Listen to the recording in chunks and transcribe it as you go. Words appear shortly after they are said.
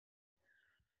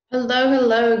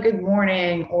Hello, good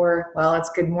morning, or well, it's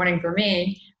good morning for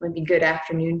me. It would be good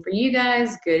afternoon for you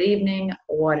guys, good evening,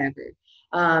 whatever.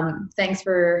 Thanks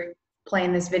for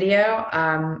playing this video.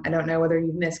 I don't know whether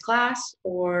you missed class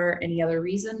or any other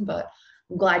reason, but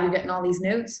I'm glad you're getting all these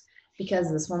notes because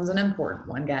this one's an important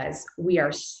one, guys. We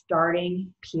are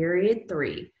starting period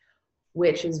 3,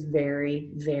 which is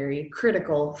very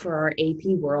critical for our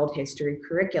AP World History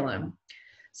curriculum.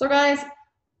 So, guys,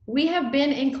 we have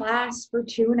been in class for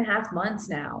 2.5 months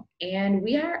now, and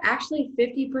we are actually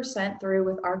 50% through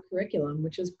with our curriculum,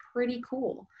 which is pretty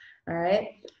cool. All right.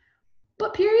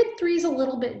 But period 3 is a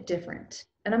little bit different.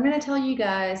 And I'm going to tell you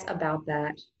guys about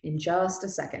that in just a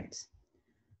second.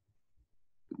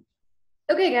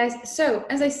 Okay, guys. So,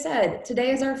 as I said, today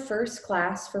is our first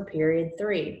class for period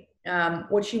 3.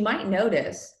 What you might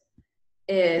notice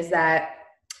is that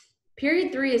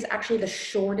period 3 is actually the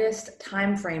shortest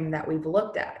time frame that we've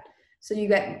looked at. So you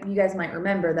guys might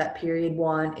remember that period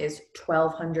 1 is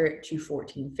 1200 to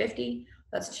 1450.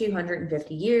 That's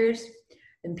 250 years.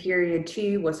 And period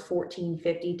 2 was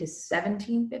 1450 to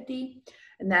 1750,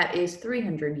 and that is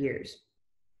 300 years.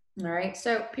 All right,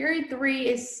 so period 3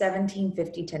 is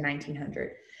 1750 to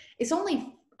 1900. It's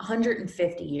only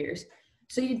 150 years.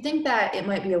 So you'd think that it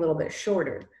might be a little bit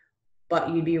shorter, but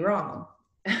you'd be wrong.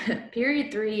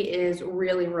 Period 3 is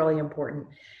really important.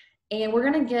 And we're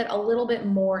going to get a little bit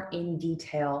more in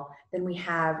detail than we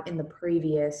have in the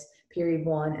previous period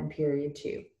 1 and period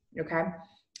 2. Okay.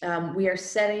 We are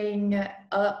setting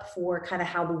up for kind of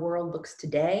how the world looks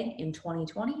today in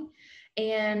 2020.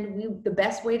 And the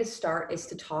best way to start is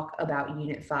to talk about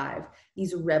Unit 5,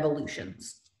 these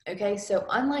revolutions. Okay. So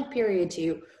unlike period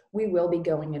 2, we will be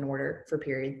going in order for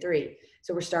period 3.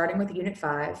 So we're starting with Unit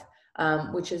 5,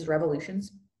 which is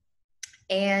revolutions.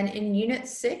 And in Unit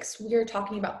 6, we are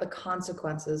talking about the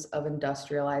consequences of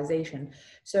industrialization.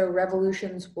 So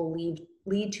revolutions will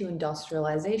lead to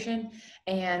industrialization,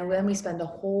 and then we spend a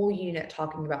whole unit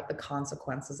talking about the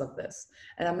consequences of this.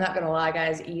 And I'm not gonna lie,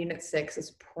 guys, Unit 6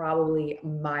 is probably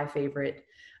my favorite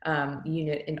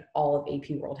unit in all of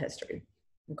AP World History.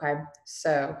 Okay,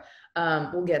 so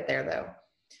we'll get there though.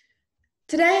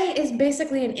 Today is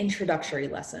basically an introductory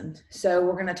lesson. So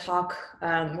we're going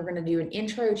to do an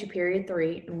intro to period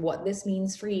 3 and what this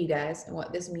means for you guys and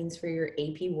what this means for your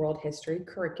AP World History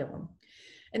curriculum.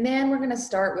 And then we're going to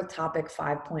start with topic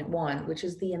 5.1, which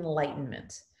is the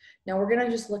Enlightenment. Now we're going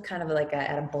to just look kind of like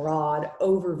at a broad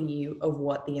overview of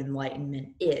what the Enlightenment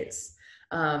is.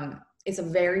 It's a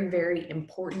very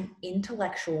important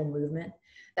intellectual movement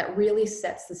that really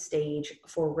sets the stage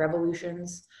for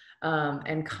revolutions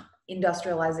and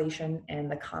industrialization and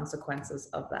the consequences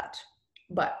of that.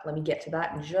 But let me get to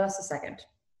that in just a second.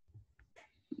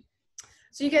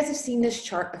 So you guys have seen this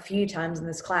chart a few times in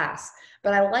this class,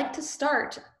 but I like to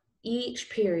start each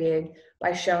period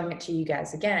by showing it to you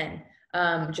guys again.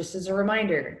 Just as a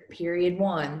reminder, period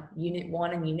 1, unit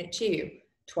 1 and unit 2,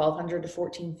 1200 to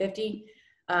 1450,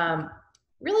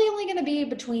 really only going to be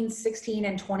between 16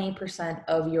 and 20%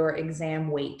 of your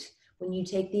exam weight when you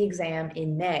take the exam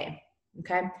in May.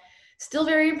 Okay, still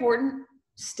very important,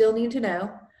 still need to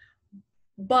know,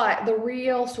 but the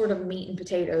real sort of meat and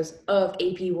potatoes of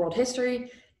AP World History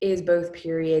is both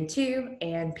period 2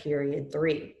 and period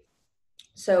 3.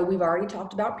 So we've already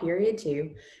talked about period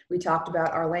 2. We talked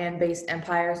about our land-based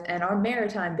empires and our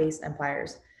maritime-based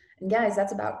empires. And guys,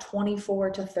 that's about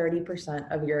 24 to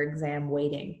 30% of your exam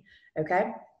weighting,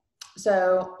 okay?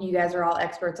 So you guys are all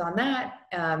experts on that.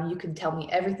 You can tell me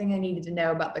everything I needed to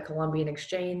know about the Columbian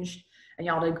Exchange, and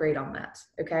y'all did great on that,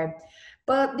 okay?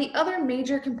 But the other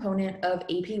major component of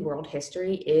AP World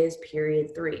History is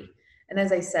period 3. And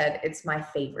as I said, it's my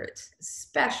favorite,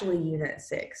 especially Unit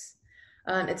 6.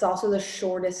 It's also the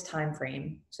shortest time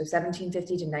frame. So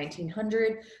 1750 to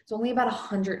 1900, it's only about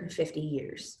 150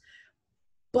 years.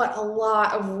 But a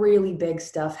lot of really big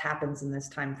stuff happens in this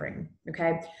time frame,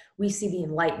 okay? We see the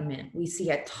Enlightenment. We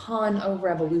see a ton of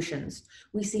revolutions.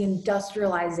 We see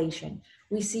industrialization.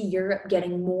 We see Europe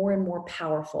getting more and more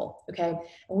powerful, okay?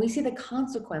 And we see the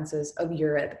consequences of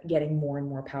Europe getting more and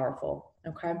more powerful,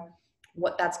 okay?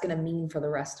 What that's gonna mean for the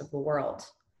rest of the world.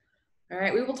 All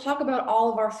right, we will talk about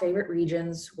all of our favorite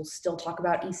regions. We'll still talk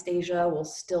about East Asia. We'll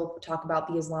still talk about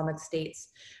the Islamic states.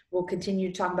 We'll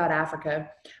continue to talk about Africa,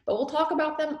 but we'll talk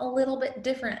about them a little bit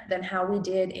different than how we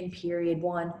did in period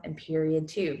 1 and period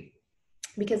 2.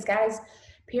 Because guys,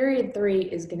 period 3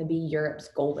 is gonna be Europe's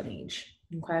golden age,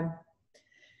 okay?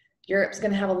 Europe's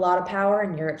gonna have a lot of power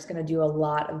and Europe's gonna do a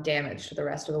lot of damage to the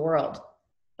rest of the world.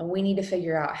 And we need to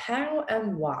figure out how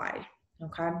and why,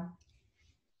 okay?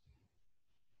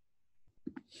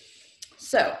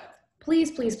 So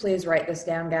Please, please, please write this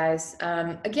down, guys.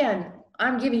 Again,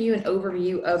 I'm giving you an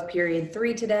overview of period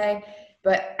 3 today,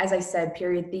 but as I said,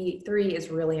 period 3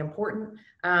 is really important.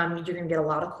 You're going to get a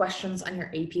lot of questions on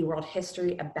your AP World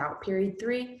History about period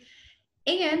 3,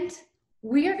 and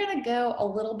we are going to go a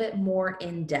little bit more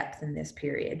in depth in this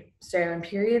period. So in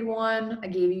period 1, I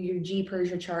gave you your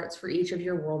G-Persia charts for each of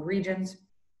your world regions.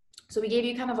 So we gave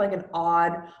you kind of like a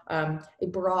broad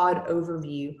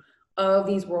overview of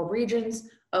these world regions,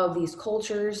 of these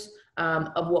cultures,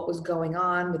 of what was going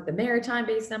on with the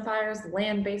maritime-based empires, the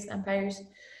land-based empires.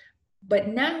 But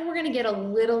now we're going to get a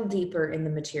little deeper in the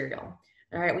material.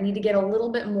 All right, we need to get a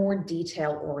little bit more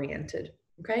detail-oriented.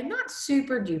 Okay, not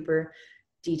super duper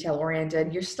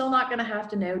detail-oriented. You're still not going to have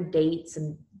to know dates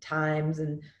and times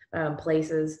and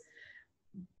places,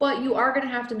 but you are going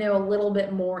to have to know a little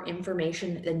bit more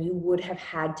information than you would have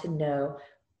had to know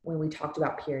when we talked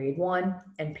about period 1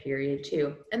 and period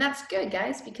 2. And that's good,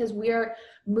 guys, because we are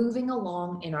moving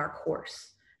along in our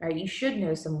course. All right, you should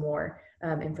know some more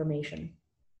information.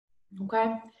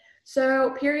 Okay,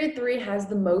 so period 3 has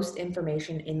the most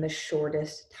information in the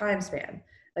shortest time span.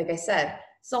 Like I said,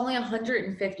 it's only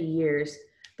 150 years,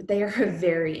 but they are a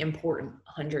very important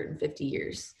 150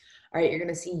 years. All right, you're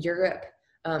going to see Europe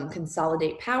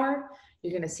consolidate power.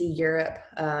 You're going to see Europe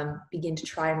begin to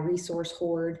try and resource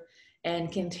hoard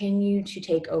and continue to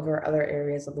take over other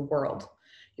areas of the world.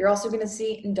 You're also going to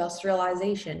see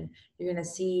industrialization. You're going to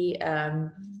see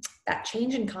that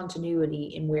change in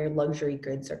continuity in where luxury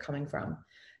goods are coming from.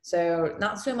 So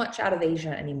not so much out of Asia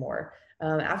anymore.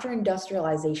 After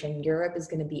industrialization, Europe is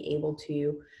going to be able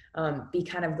to be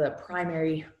kind of the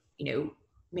primary,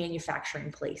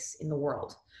 manufacturing place in the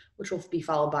world, which will be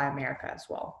followed by America as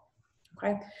well.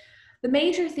 Okay. The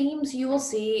major themes you will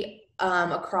see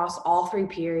across all 3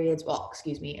 periods,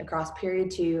 across period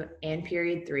 2 and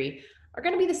period 3 are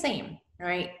going to be the same,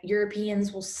 right?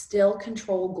 Europeans will still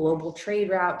control global trade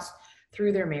routes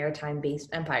through their maritime-based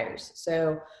empires.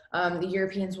 So the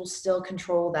Europeans will still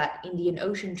control that Indian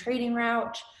Ocean trading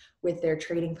route with their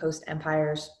trading post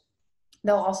empires.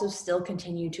 They'll also still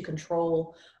continue to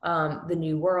control the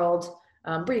New World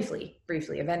briefly.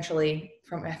 Eventually,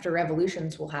 from after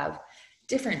revolutions, we'll have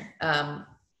different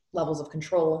levels of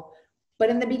control. But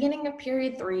in the beginning of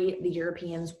period 3, the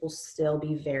Europeans will still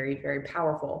be very, very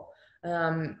powerful.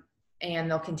 And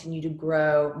they'll continue to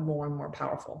grow more and more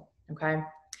powerful, okay?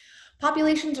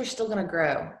 Populations are still going to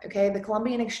grow, okay? The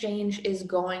Columbian Exchange is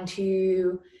going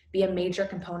to be a major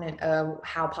component of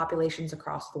how populations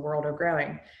across the world are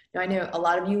growing. Now, I know a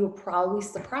lot of you were probably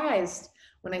surprised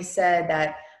when I said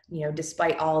that,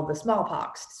 despite all of the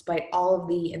smallpox, despite all of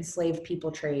the enslaved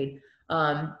people trade,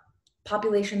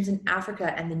 populations in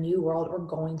Africa and the New World are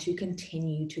going to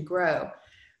continue to grow.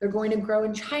 They're going to grow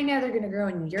in China, they're going to grow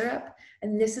in Europe,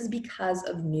 and this is because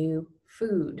of new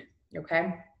food,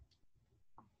 okay?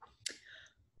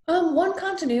 One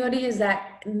continuity is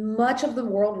that much of the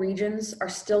world regions are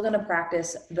still going to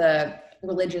practice the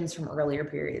religions from earlier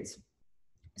periods.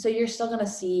 So you're still going to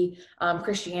see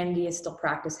Christianity is still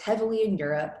practiced heavily in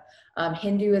Europe.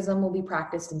 Hinduism will be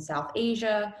practiced in South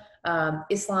Asia.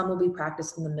 Islam will be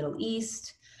practiced in the Middle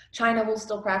East. China will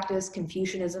still practice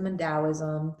Confucianism and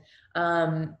Taoism.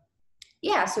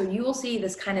 So you will see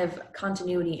this kind of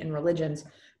continuity in religions,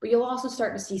 but you'll also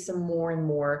start to see some more and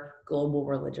more global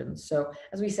religions. So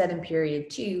as we said in period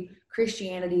 2,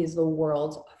 Christianity is the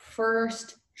world's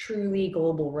first truly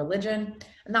global religion,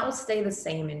 and that will stay the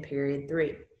same in period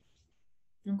 3.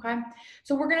 Okay,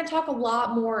 so we're going to talk a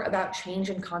lot more about change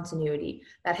and continuity,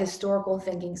 that historical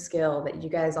thinking skill that you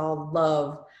guys all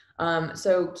love.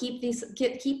 So keep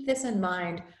this in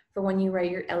mind for when you write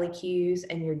your LEQs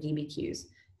and your DBQs.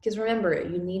 Because remember,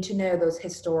 you need to know those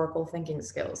historical thinking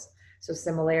skills. So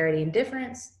similarity and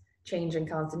difference, change and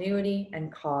continuity,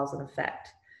 and cause and effect.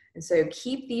 And so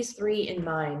keep these 3 in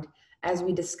mind as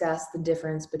we discuss the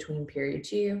difference between period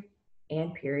 2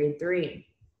 and period 3.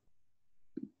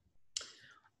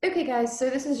 Okay, guys, so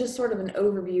this is just sort of an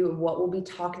overview of what we'll be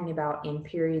talking about in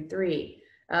period 3.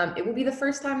 It will be the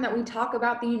first time that we talk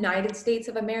about the United States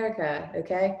of America,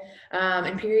 okay?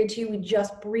 In period 2, we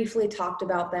just briefly talked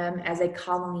about them as a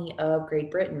colony of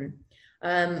Great Britain.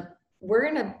 I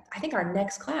think our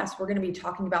next class, we're gonna be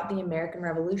talking about the American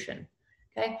Revolution,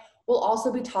 okay? We'll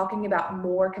also be talking about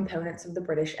more components of the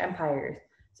British Empire.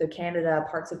 So Canada,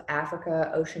 parts of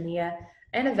Africa, Oceania,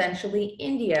 and eventually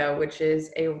India, which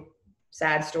is a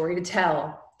sad story to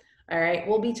tell. All right,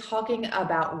 we'll be talking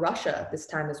about Russia this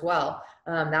time as well.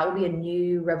 That will be a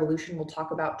new revolution we'll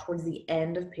talk about towards the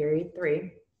end of period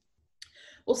 3.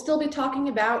 We'll still be talking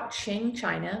about Qing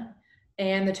China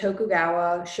and the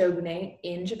Tokugawa shogunate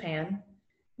in Japan.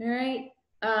 All right,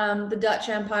 the Dutch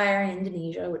Empire in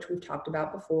Indonesia, which we've talked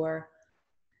about before,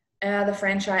 the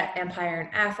French Empire in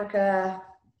Africa,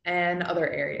 and other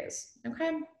areas,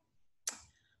 okay?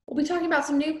 We'll be talking about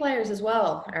some new players as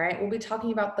well, all right? We'll be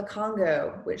talking about the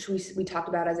Congo, which we talked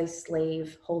about as a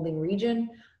slave holding region.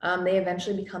 They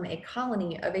eventually become a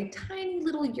colony of a tiny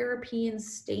little European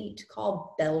state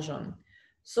called Belgium.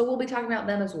 So we'll be talking about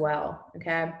them as well,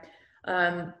 okay?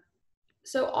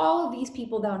 So all of these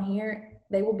people down here,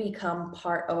 they will become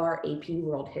part of our AP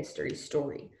World History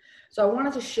story. So I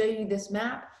wanted to show you this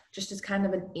map just as kind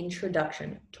of an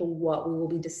introduction to what we will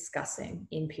be discussing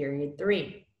in period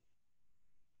 3.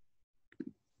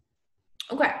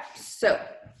 Okay, so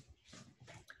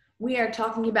we are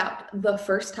talking about the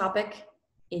first topic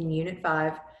in Unit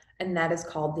 5, and that is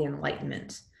called the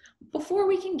Enlightenment. Before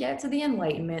we can get to the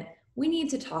Enlightenment, we need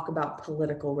to talk about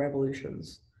political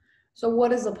revolutions. So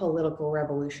what is a political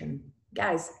revolution?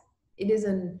 Guys, it is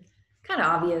kind of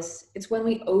obvious. It's when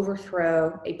we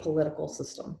overthrow a political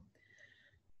system.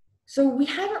 So we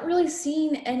haven't really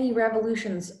seen any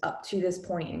revolutions up to this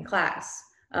point in class.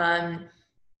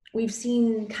 We've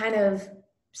seen kind of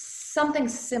something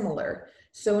similar.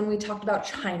 So when we talked about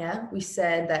China, we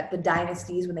said that the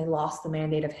dynasties, when they lost the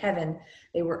mandate of heaven,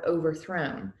 they were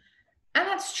overthrown. And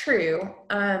that's true.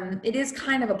 It is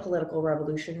kind of a political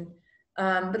revolution,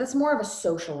 but it's more of a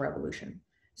social revolution.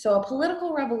 So a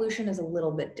political revolution is a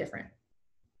little bit different.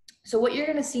 So what you're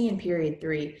going to see in period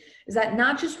 3 is that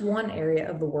not just one area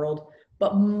of the world,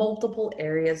 but multiple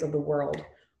areas of the world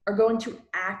are going to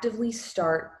actively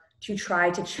start to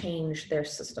try to change their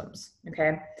systems,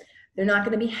 okay? They're not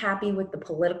going to be happy with the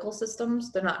political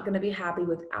systems. They're not going to be happy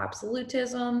with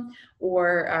absolutism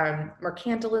or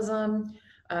mercantilism.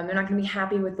 They're not going to be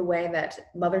happy with the way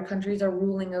that mother countries are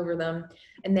ruling over them,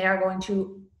 and they are going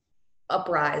to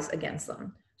uprise against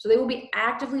them. So they will be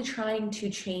actively trying to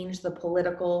change the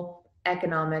political,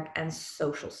 economic, and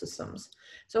social systems.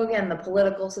 So again, the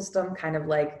political system, kind of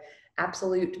like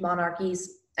absolute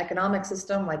monarchies, economic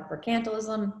system like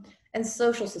mercantilism, and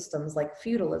social systems like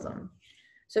feudalism.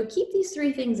 So keep these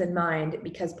 3 things in mind,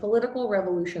 because political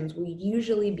revolutions will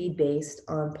usually be based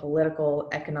on political,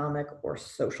 economic, or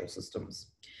social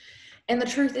systems. And the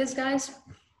truth is, guys,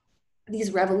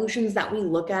 these revolutions that we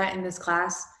look at in this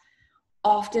class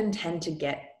often tend to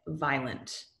get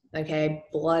violent, okay?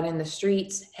 Blood in the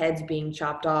streets, heads being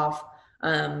chopped off,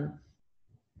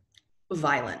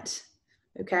 violent,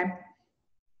 okay?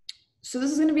 So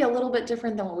this is going to be a little bit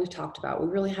different than what we've talked about. We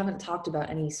really haven't talked about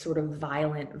any sort of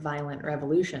violent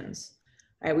revolutions.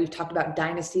 Right? We've talked about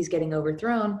dynasties getting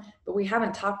overthrown, but we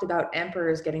haven't talked about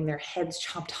emperors getting their heads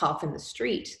chopped off in the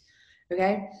street,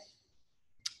 okay?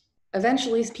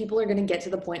 Eventually, people are going to get to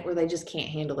the point where they just can't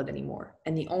handle it anymore.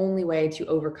 And the only way to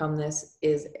overcome this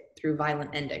is through violent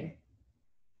ending.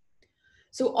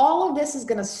 So all of this is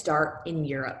going to start in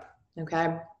Europe,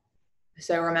 okay?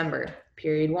 So remember,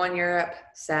 period 1 Europe,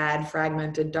 sad,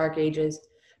 fragmented, dark ages.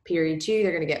 Period 2,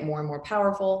 they're going to get more and more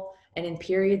powerful. And in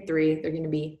period 3, they're going to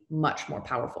be much more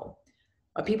powerful.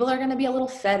 But people are going to be a little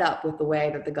fed up with the way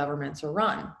that the governments are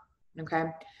run, okay?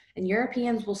 And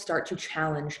Europeans will start to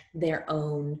challenge their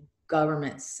own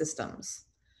government systems.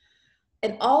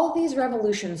 And all of these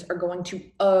revolutions are going to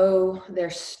owe their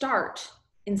start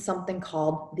in something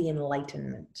called the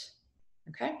Enlightenment,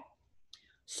 okay?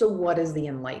 So what is the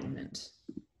Enlightenment?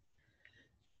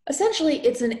 Essentially,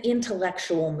 it's an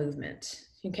intellectual movement,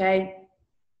 okay?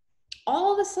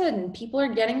 All of a sudden, people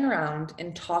are getting around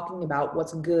and talking about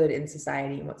what's good in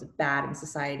society and what's bad in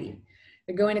society.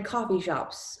 They're going to coffee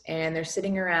shops and they're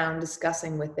sitting around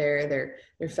discussing with their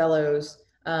fellows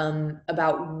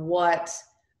about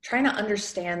trying to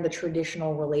understand the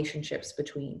traditional relationships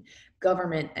between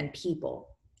government and people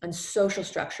and social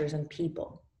structures and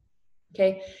people.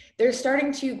 Okay, they're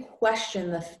starting to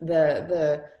question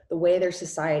the way their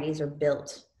societies are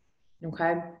built.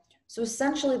 Okay, so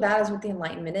essentially that is what the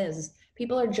Enlightenment is.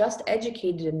 People are just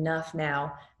educated enough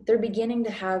now that they're beginning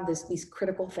to have these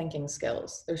critical thinking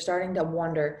skills. They're starting to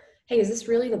wonder, hey, is this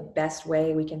really the best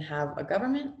way we can have a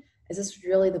government? Is this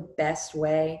really the best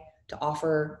way to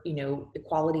offer,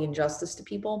 equality and justice to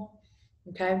people?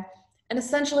 Okay, and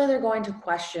essentially they're going to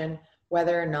question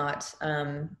whether or not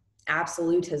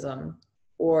absolutism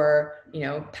or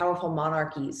powerful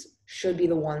monarchies should be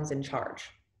the ones in charge.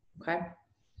 Okay,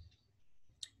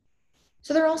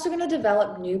 so they're also going to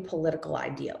develop new political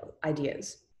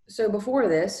ideas. So before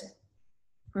this,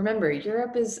 remember,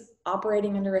 Europe is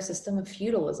operating under a system of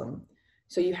feudalism.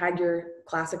 So you had your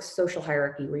classic social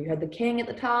hierarchy where you had the king at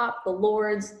the top, the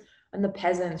lords, and the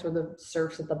peasants or the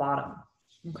serfs at the bottom.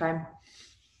 Okay,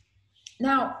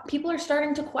 now people are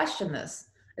starting to question this.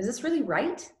 Is this really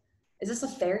right? Is this a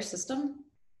fair system?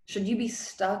 Should you be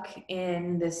stuck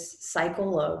in this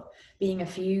cycle of being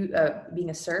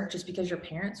a serf just because your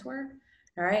parents were?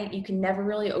 All right, you can never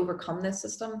really overcome this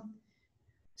system.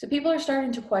 So people are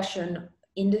starting to question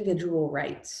individual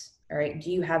rights. All right,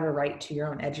 do you have a right to your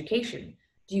own education?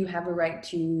 Do you have a right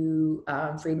to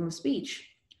freedom of speech?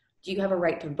 Do you have a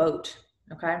right to vote?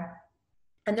 Okay,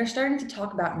 and they're starting to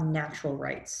talk about natural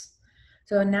rights.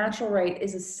 So a natural right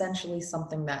is essentially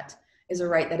something that is a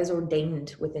right that is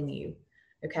ordained within you.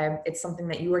 Okay, it's something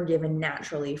that you are given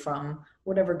naturally from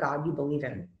whatever God you believe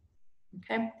in.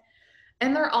 Okay,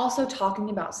 and they're also talking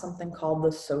about something called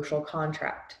the social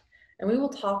contract. And we will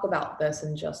talk about this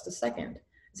in just a second.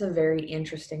 It's a very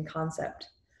interesting concept.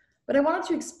 But I wanted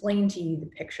to explain to you the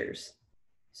pictures.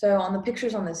 So on the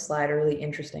pictures on this slide are really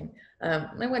interesting.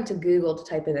 I went to Google to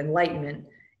type in Enlightenment.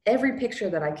 Every picture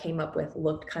that I came up with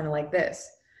looked kind of like this.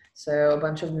 So a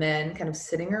bunch of men kind of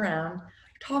sitting around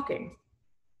talking.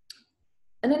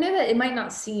 And I know that it might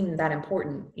not seem that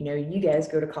important. You know, you guys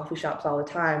go to coffee shops all the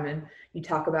time and you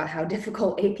talk about how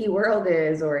difficult AP World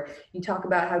is, or you talk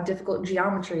about how difficult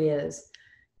geometry is.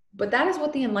 But that is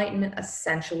what the Enlightenment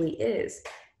essentially is.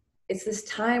 It's this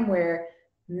time where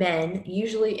men,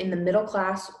 usually in the middle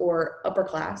class or upper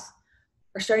class,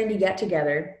 are starting to get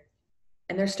together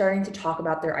and they're starting to talk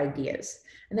about their ideas.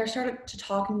 And they're starting to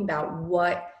talking about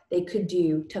what they could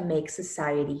do to make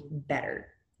society better,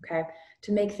 okay?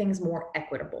 To make things more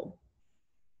equitable,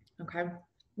 okay?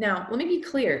 Now, let me be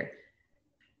clear.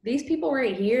 These people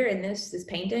right here in this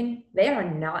painting, they are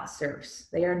not serfs.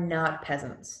 They are not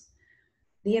peasants.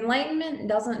 The Enlightenment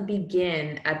doesn't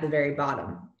begin at the very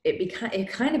bottom. It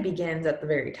kind of begins at the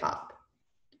very top.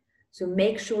 So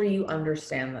make sure you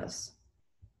understand this.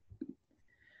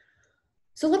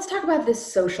 So let's talk about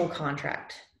this social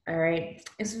contract. All right,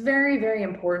 it's very, very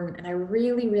important, and I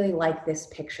really, really like this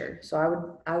picture. So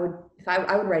I would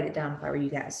write it down if I were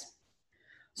you guys.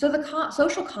 So the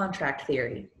social contract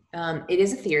theory, it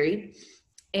is a theory,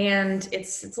 and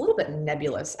it's a little bit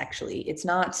nebulous actually. It's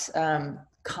not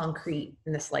concrete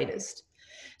in the slightest.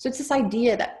 So it's this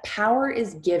idea that power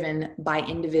is given by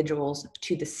individuals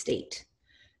to the state.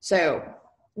 So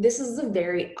this is the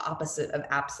very opposite of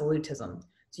absolutism.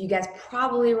 So you guys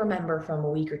probably remember from a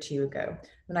week or two ago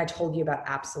when I told you about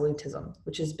absolutism,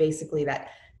 which is basically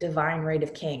that divine right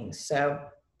of kings. So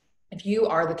if you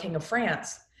are the king of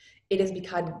France, it is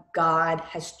because God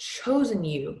has chosen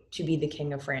you to be the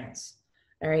king of France.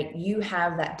 All right, you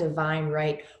have that divine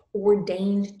right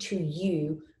ordained to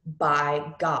you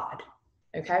by God.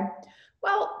 Okay,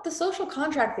 well, the social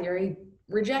contract theory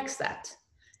rejects that.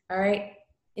 All right,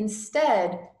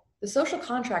 instead, the social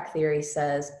contract theory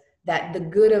says that the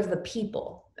good of the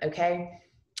people, okay,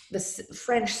 the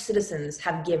French citizens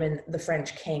have given the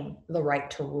French king the right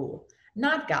to rule,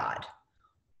 not God.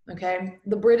 Okay,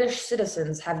 the British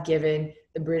citizens have given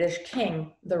the British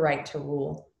king the right to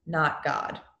rule, not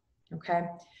God. Okay,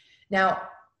 now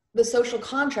the social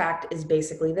contract is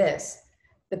basically this: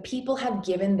 the people have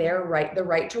given the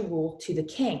right to rule to the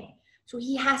king, so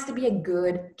he has to be a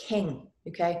good king.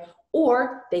 Okay,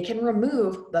 or they can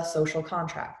remove the social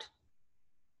contract.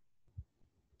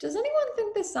 Does anyone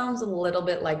think this sounds a little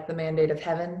bit like the mandate of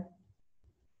heaven?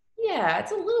 Yeah,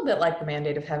 it's a little bit like the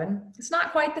mandate of heaven. It's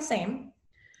not quite the same.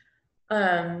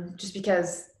 Just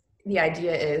because the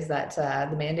idea is that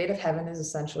the mandate of heaven is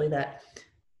essentially that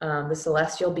the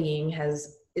celestial being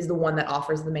is the one that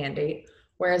offers the mandate,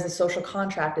 whereas the social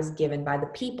contract is given by the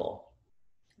people.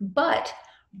 But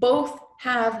both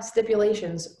have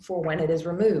stipulations for when it is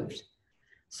removed.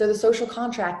 So the social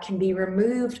contract can be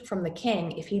removed from the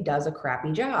king if he does a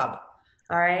crappy job.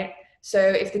 All right. So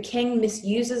if the king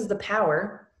misuses the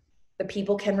power, the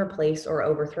people can replace or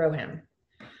overthrow him.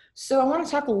 So I want to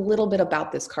talk a little bit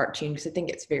about this cartoon because I think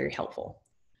it's very helpful.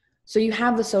 So you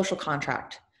have the social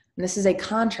contract, and this is a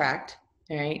contract,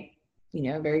 all right, you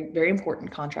know, very, very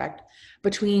important contract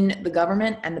between the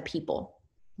government and the people,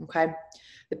 okay?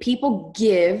 The people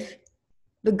give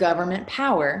the government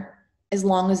power as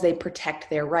long as they protect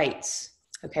their rights,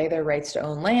 okay? Their rights to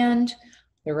own land,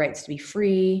 their rights to be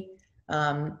free,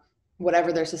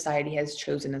 whatever their society has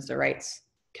chosen as their rights,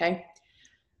 okay?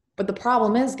 But the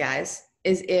problem is, guys,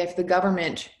 is if the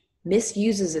government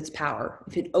misuses its power,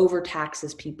 if it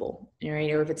overtaxes people,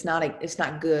 right, or if it's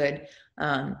not good,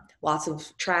 lots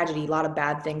of tragedy, a lot of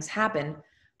bad things happen,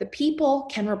 the people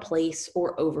can replace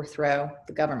or overthrow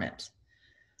the government.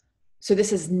 So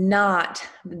this is not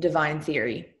the divine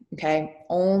theory, okay?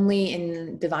 Only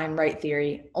in divine right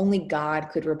theory, only God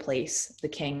could replace the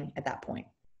king at that point,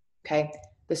 okay?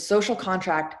 The social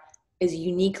contract is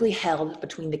uniquely held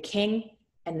between the king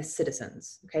and the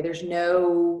citizens. Okay, there's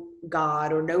no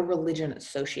God or no religion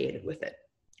associated with it.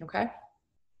 Okay,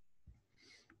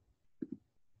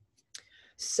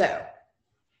 so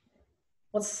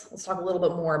let's talk a little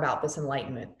bit more about this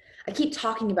Enlightenment. I keep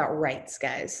talking about rights,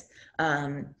 guys.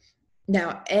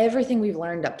 Now, everything we've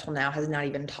learned up till now has not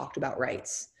even talked about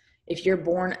rights. If you're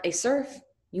born a serf,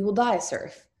 you will die a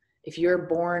serf. If you're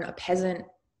born a peasant,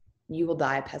 you will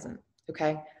die a peasant.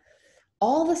 Okay,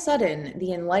 all of a sudden,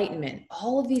 the Enlightenment,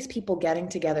 all of these people getting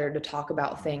together to talk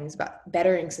about things, about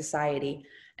bettering society,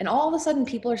 and all of a sudden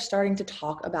people are starting to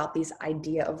talk about these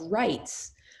idea of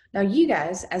rights. Now, you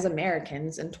guys, as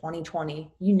Americans in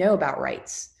 2020, you know about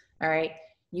rights, all right?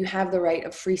 You have the right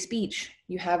of free speech.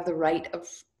 You have the right of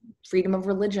freedom of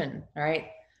religion, all right?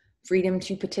 Freedom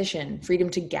to petition, freedom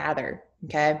to gather,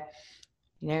 okay?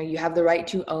 You know, you have the right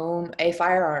to own a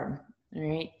firearm, all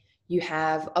right? You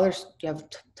have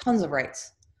tons of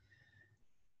rights.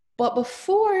 But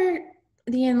before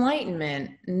the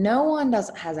Enlightenment, no one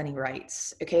has any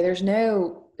rights. Okay, there's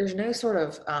no sort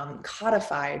of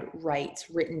codified rights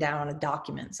written down on a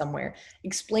document somewhere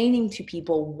explaining to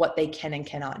people what they can and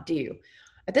cannot do.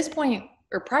 At this point,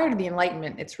 or prior to the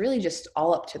Enlightenment, it's really just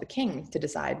all up to the king to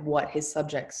decide what his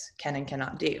subjects can and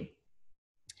cannot do.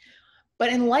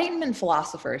 But Enlightenment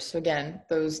philosophers, so again,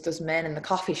 those men in the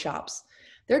coffee shops,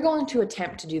 they're going to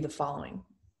attempt to do the following.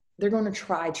 They're going to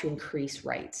try to increase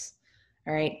rights,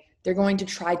 all right? They're going to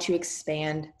try to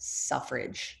expand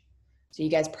suffrage. So you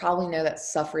guys probably know that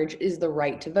suffrage is the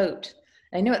right to vote.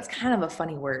 And I know it's kind of a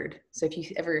funny word. So if you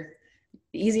ever,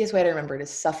 the easiest way to remember it is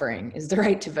suffering is the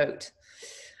right to vote.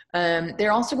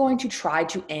 They're also going to try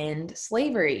to end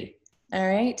slavery, all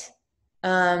right?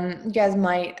 You guys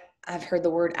might have heard the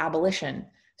word abolition.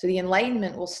 So the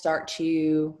Enlightenment will start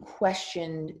to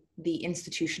question the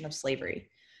institution of slavery.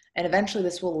 And eventually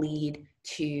this will lead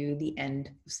to the end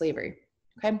of slavery,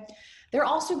 okay? They're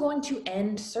also going to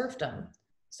end serfdom.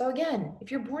 So again,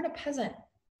 if you're born a peasant,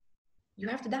 you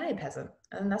have to die a peasant.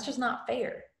 And that's just not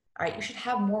fair, all right? You should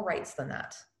have more rights than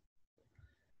that.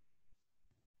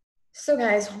 So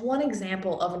guys, one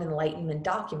example of an Enlightenment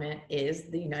document is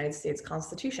the United States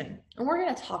Constitution. And we're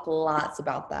going to talk lots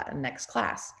about that in next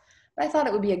class. But I thought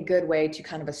it would be a good way to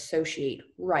kind of associate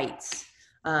rights,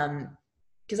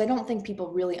 because I don't think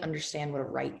people really understand what a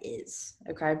right is,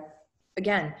 okay?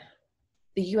 Again,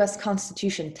 the US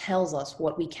Constitution tells us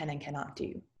what we can and cannot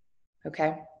do,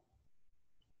 okay?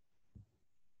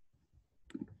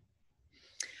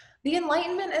 The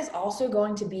Enlightenment is also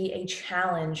going to be a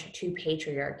challenge to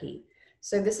patriarchy.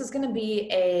 So this is going to be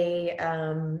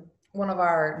one of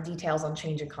our details on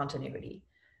change and continuity.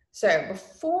 So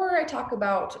before I talk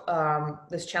about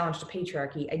this challenge to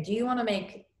patriarchy, I do want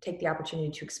to take the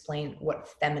opportunity to explain what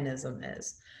feminism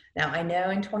is. Now, I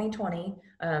know in 2020,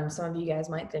 some of you guys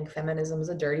might think feminism is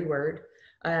a dirty word,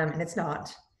 and it's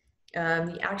not.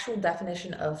 The actual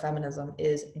definition of feminism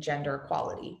is gender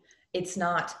equality. It's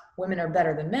not women are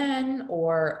better than men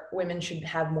or women should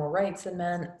have more rights than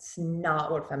men. It's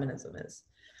not what feminism is.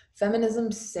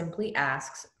 Feminism simply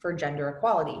asks for gender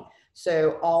equality.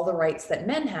 So all the rights that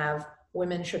men have,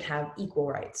 women should have equal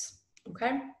rights,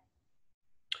 okay?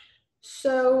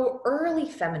 So early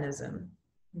feminism,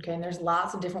 okay, and there's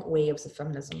lots of different waves of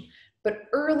feminism, but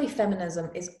early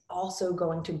feminism is also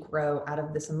going to grow out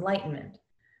of this Enlightenment.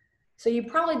 So you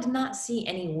probably did not see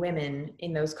any women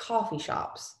in those coffee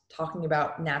shops talking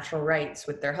about natural rights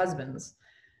with their husbands.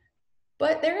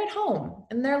 But they're at home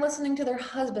and they're listening to their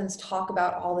husbands talk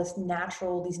about all these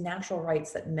natural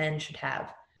rights that men should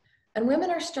have. And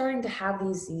women are starting to have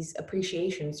these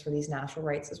appreciations for these natural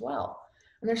rights as well.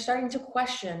 And they're starting to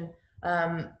question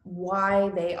why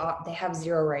they have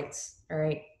zero rights, all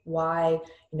right? Why,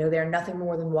 they're nothing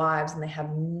more than wives and they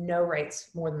have no rights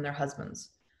more than their husbands.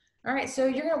 All right, so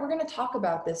we're going to talk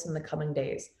about this in the coming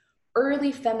days.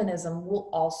 Early feminism will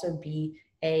also be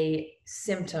a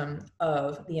symptom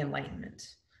of the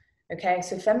Enlightenment. Okay,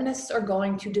 so feminists are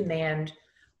going to demand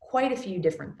quite a few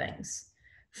different things.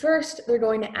 First, they're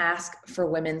going to ask for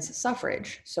women's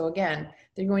suffrage. So again,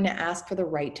 they're going to ask for the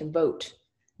right to vote.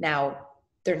 Now,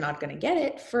 they're not going to get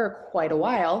it for quite a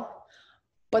while,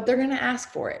 but they're going to ask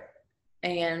for it.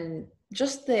 And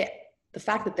just the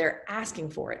fact that they're asking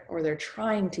for it or they're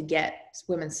trying to get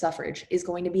women's suffrage is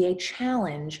going to be a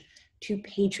challenge to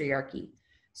patriarchy.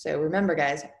 So remember,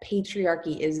 guys,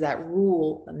 patriarchy is that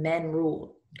rule, the men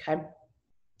rule, okay?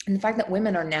 And the fact that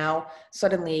women are now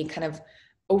suddenly kind of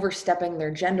overstepping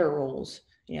their gender roles,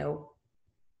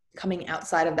 coming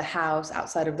outside of the house,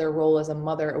 outside of their role as a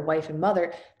mother, a wife and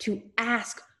mother, to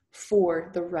ask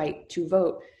for the right to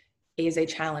vote is a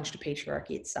challenge to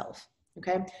patriarchy itself.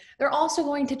 Okay. They're also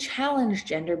going to challenge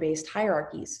gender-based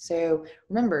hierarchies. So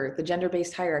remember the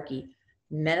gender-based hierarchy: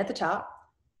 men at the top.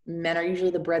 Men are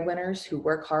usually the breadwinners who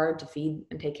work hard to feed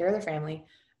and take care of their family,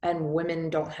 and women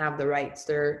don't have the rights.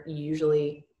 They're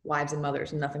usually wives and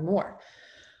mothers and nothing more.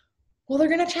 Well, they're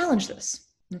going to challenge this.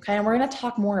 Okay. And we're going to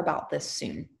talk more about this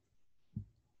soon.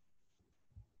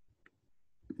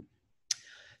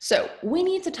 So we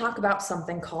need to talk about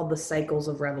something called the cycles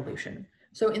of revolution.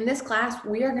 So in this class,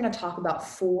 we are going to talk about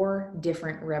 4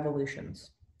 different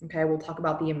revolutions. Okay, we'll talk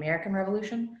about the American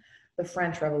Revolution, the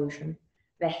French Revolution,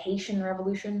 the Haitian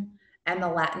Revolution, and the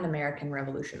Latin American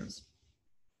revolutions.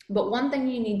 But one thing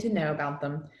you need to know about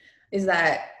them is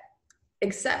that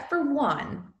except for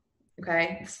one,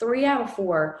 okay, 3 out of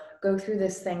 4 go through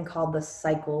this thing called the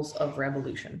cycles of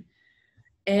revolution.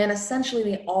 And essentially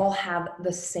they all have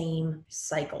the same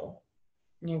cycle,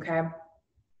 okay?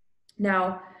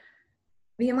 Now,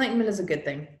 the Enlightenment is a good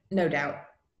thing, no doubt,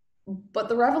 but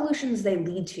the revolutions they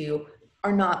lead to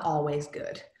are not always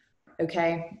good,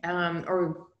 okay?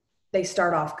 Or they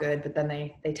start off good, but then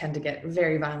they tend to get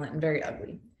very violent and very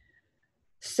ugly.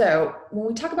 So when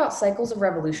we talk about cycles of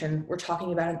revolution, we're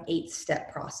talking about an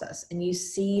 8-step process, and you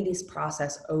see this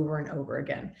process over and over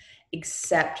again,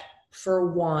 except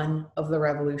for one of the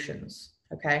revolutions,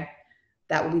 okay?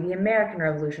 That will be the American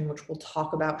Revolution, which we'll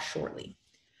talk about shortly.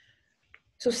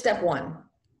 So step 1,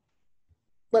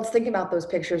 let's think about those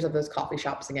pictures of those coffee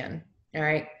shops again, all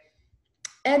right?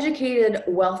 Educated,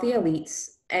 wealthy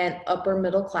elites and upper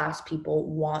middle class people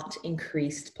want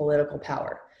increased political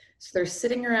power. So they're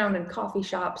sitting around in coffee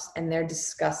shops and they're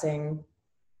discussing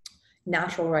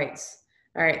natural rights,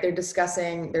 all right?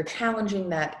 They're challenging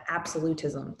that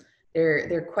absolutism.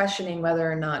 They're questioning whether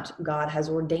or not God has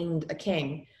ordained a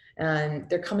king, and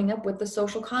they're coming up with the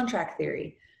social contract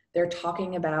theory. They're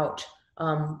talking about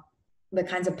the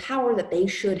kinds of power that they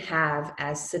should have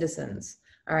as citizens,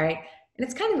 all right? And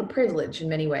it's kind of a privilege in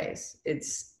many ways.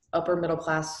 It's upper middle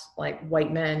class, like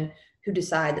white men, who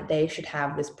decide that they should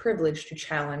have this privilege to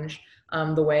challenge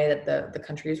the way that the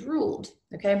country is ruled,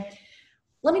 okay?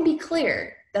 Let me be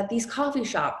clear that these coffee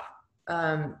shop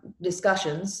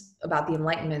discussions about the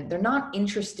Enlightenment, they're not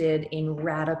interested in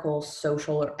radical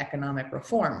social or economic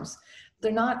reforms.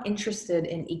 They're not interested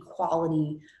in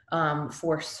equality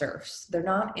for serfs. They're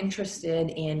not interested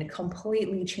in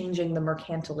completely changing the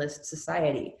mercantilist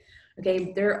society.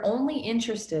 Okay, they're only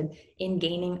interested in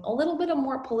gaining a little bit of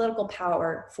more political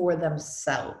power for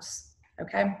themselves.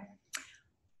 Okay,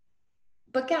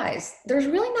 but guys, there's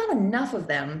really not enough of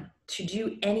them to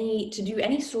do any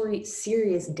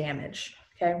serious damage.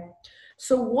 Okay,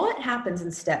 so what happens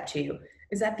in step 2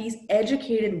 is that these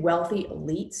educated, wealthy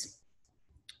elites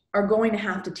are going to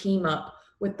have to team up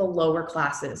with the lower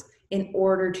classes in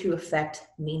order to effect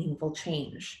meaningful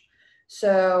change.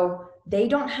 So they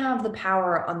don't have the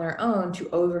power on their own to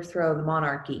overthrow the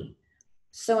monarchy.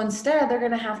 So instead, they're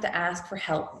going to have to ask for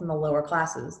help from the lower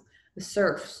classes, the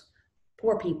serfs,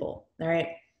 poor people, all right?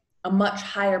 A much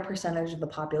higher percentage of the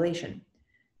population.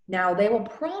 Now, they will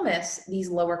promise these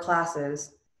lower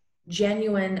classes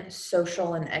genuine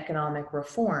social and economic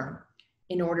reform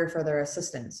in order for their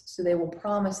assistance. So they will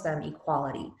promise them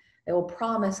equality. They will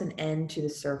promise an end to the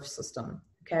serf system,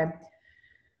 okay?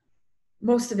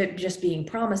 Most of it just being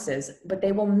promises, but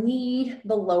they will need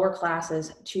the lower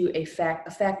classes to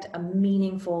effect a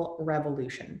meaningful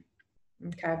revolution,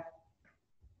 okay?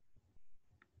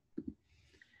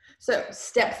 So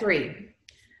step 3,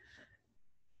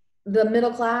 the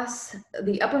middle class,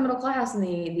 the upper middle class and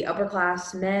the upper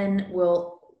class men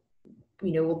will,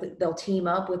 they'll team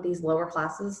up with these lower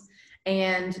classes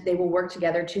and they will work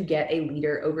together to get a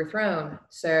leader overthrown.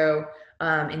 So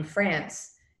in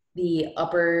France, the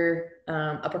upper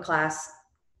class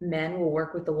men will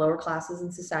work with the lower classes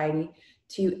in society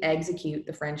to execute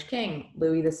the French king.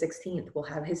 Louis XVI will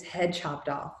have his head chopped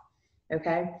off,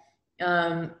 okay?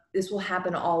 This will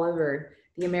happen all over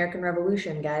the American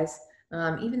Revolution, guys.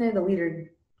 Even though the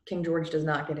leader, King George, does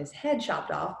not get his head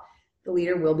chopped off, the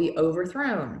leader will be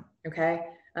overthrown, okay?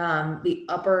 The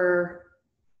upper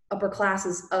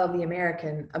classes of the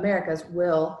Americas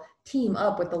will team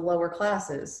up with the lower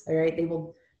classes, all right? They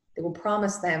will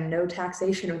promise them no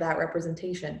taxation without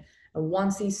representation. And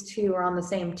once these two are on the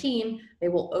same team, they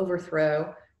will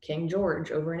overthrow King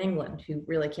George over in England, who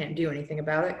really can't do anything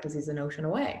about it because he's an ocean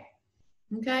away,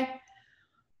 okay?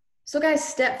 So guys,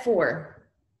 step 4.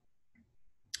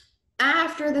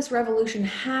 After this revolution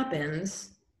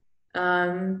happens,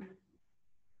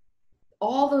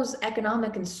 all those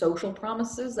economic and social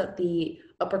promises that the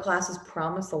upper classes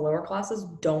promise the lower classes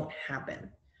don't happen,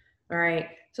 all right?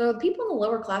 So people in the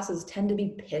lower classes tend to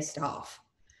be pissed off.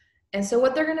 And so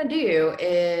what they're going to do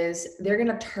is they're going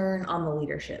to turn on the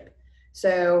leadership.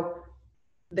 So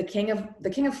the king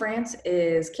of France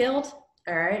is killed,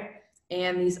 all right?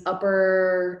 And these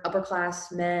upper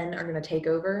class men are going to take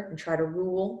over and try to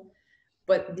rule.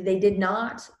 But they did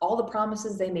not, all the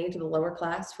promises they made to the lower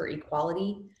class for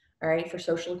equality, all right, for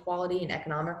social equality and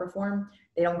economic reform,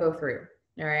 they don't go through,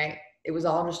 all right? It was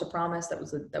all just a promise that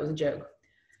was a joke.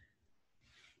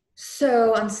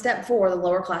 So on step 4, the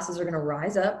lower classes are going to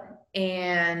rise up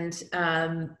and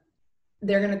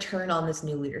they're going to turn on this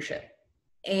new leadership.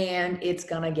 And it's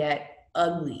going to get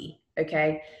ugly,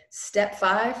 okay? Step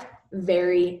 5,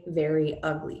 very, very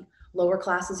ugly. Lower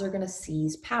classes are going to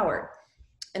seize power.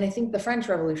 And I think the French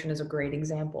Revolution is a great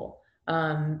example.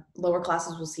 Lower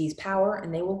classes will seize power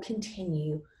and they will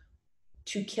continue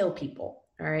to kill people.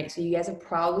 All right, so you guys have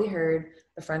probably heard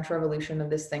the French Revolution of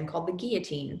this thing called the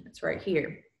guillotine. It's right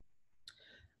here.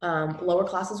 Lower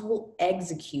classes will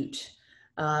execute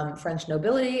French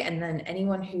nobility and then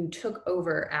anyone who took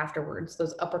over afterwards,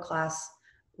 those upper class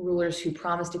rulers who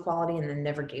promised equality and then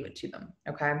never gave it to them,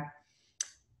 okay?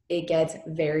 It gets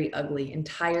very ugly,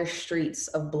 entire streets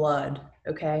of blood,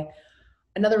 okay?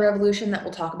 Another revolution that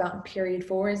we'll talk about in period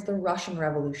 4 is the Russian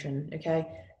Revolution, okay?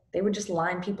 They would just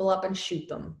line people up and shoot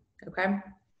them, okay?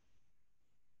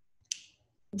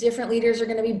 Different leaders are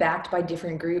going to be backed by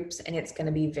different groups and it's going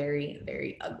to be very,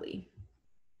 very ugly.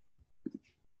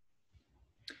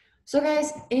 So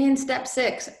guys, in step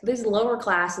 6, these lower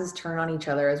classes turn on each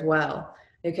other as well,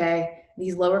 okay?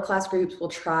 These lower class groups will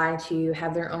try to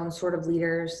have their own sort of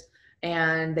leaders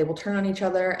and they will turn on each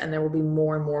other and there will be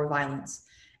more and more violence.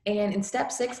 And in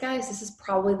step 6, guys, this is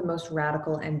probably the most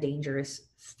radical and dangerous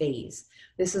phase.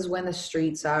 This is when the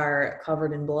streets are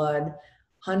covered in blood,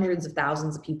 hundreds of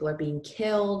thousands of people are being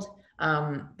killed.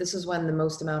 This is when the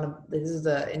most amount of,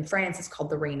 in France, it's called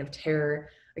the Reign of Terror.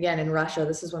 Again, in Russia,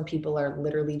 this is when people are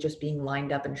literally just being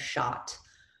lined up and shot,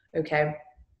 okay?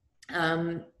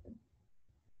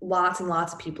 Lots and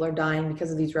lots of people are dying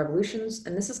because of these revolutions,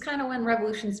 and this is kind of when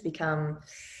revolutions become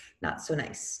not so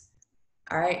nice,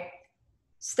 all right?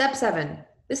 Step 7,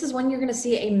 this is when you're gonna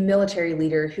see a military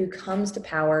leader who comes to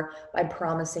power by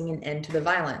promising an end to the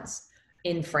violence.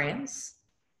 In France,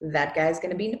 that guy's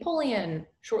gonna be Napoleon,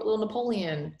 short little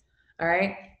Napoleon, all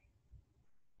right?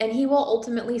 And he will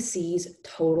ultimately seize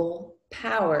total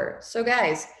power. So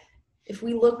guys, if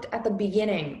we looked at the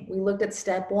beginning, we looked at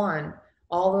step 1,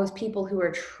 all those people who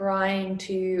are trying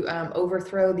to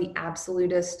overthrow the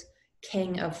absolutist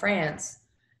king of France.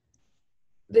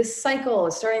 This cycle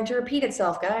is starting to repeat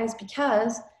itself, guys,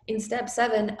 because in step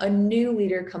 7, a new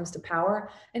leader comes to power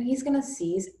and he's gonna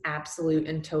seize absolute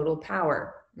and total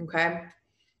power, okay?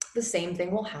 The same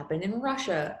thing will happen in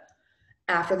Russia.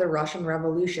 After the Russian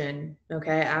Revolution,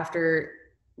 okay, after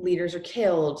leaders are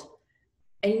killed,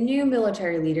 a new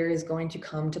military leader is going to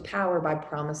come to power by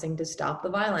promising to stop the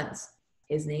violence.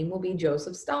 His name will be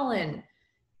Joseph Stalin.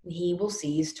 He will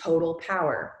seize total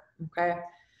power, okay?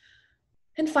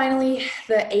 And finally,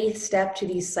 the 8th step to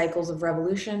these cycles of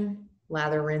revolution,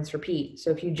 lather, rinse, repeat.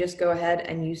 So if you just go ahead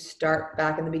and you start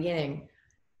back in the beginning,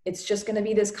 it's just gonna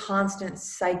be this constant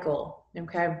cycle,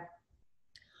 okay?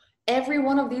 Every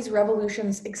one of these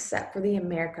revolutions, except for the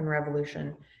American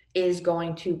Revolution, is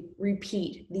going to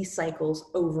repeat these cycles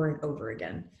over and over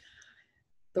again.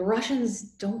 The Russians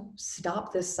don't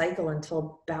stop this cycle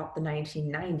until about the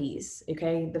 1990s,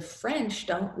 okay? The French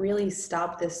don't really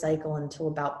stop this cycle until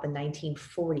about the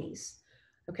 1940s,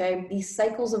 okay? These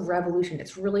cycles of revolution,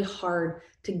 it's really hard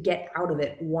to get out of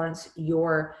it once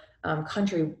your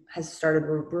country has started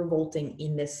revolting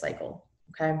in this cycle,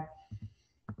 okay?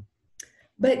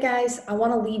 But guys, I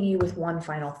want to leave you with one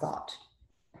final thought.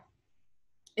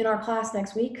 In our class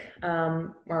next week,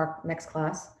 our next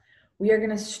class, we are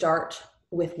going to start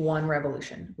with one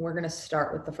revolution. We're going to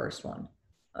start with the first one,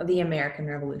 the American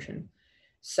Revolution.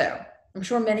 So I'm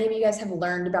sure many of you guys have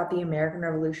learned about the American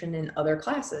Revolution in other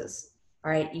classes.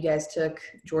 All right, you guys took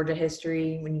Georgia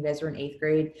history when you guys were in 8th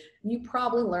grade. You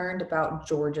probably learned about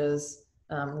Georgia's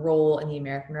role in the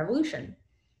American Revolution.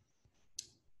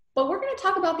 But we're going to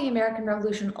talk about the American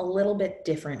Revolution a little bit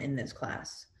different in this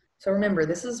class. So remember,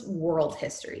 this is world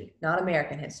history, not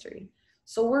American history.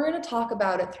 So we're going to talk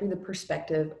about it through the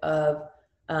perspective of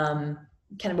kind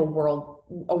of a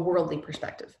worldly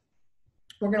perspective.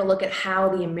 We're going to look at how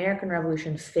the American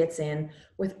Revolution fits in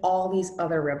with all these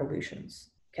other revolutions,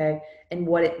 okay, and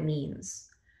what it means.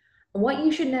 And what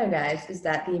you should know, guys, is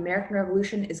that the American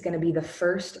Revolution is going to be the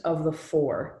first of the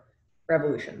 4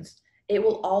 revolutions. It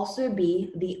will also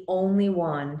be the only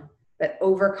one that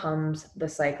overcomes the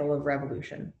cycle of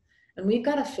revolution. And we've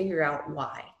got to figure out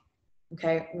why.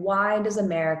 Okay, why does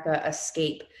America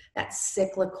escape that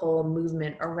cyclical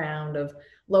movement around of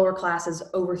lower classes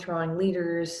overthrowing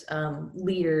leaders,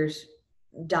 leaders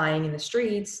dying in the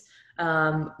streets,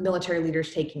 military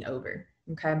leaders taking over?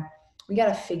 Okay, we got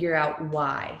to figure out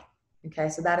why. Okay,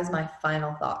 so that is my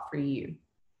final thought for you.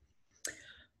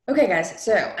 Okay, guys,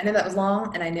 so I know that was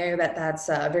long, and I know that that's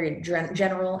a very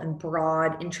general and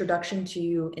broad introduction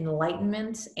to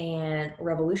enlightenment and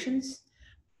revolutions,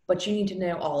 but you need to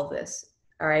know all of this.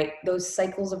 All right, those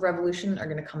cycles of revolution are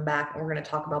going to come back, and we're going to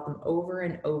talk about them over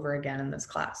and over again in this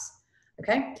class.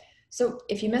 Okay, so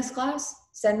if you missed class,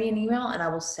 send me an email and I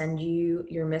will send you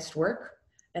your missed work.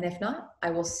 And if not,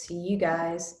 I will see you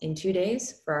guys in 2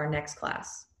 days for our next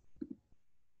class.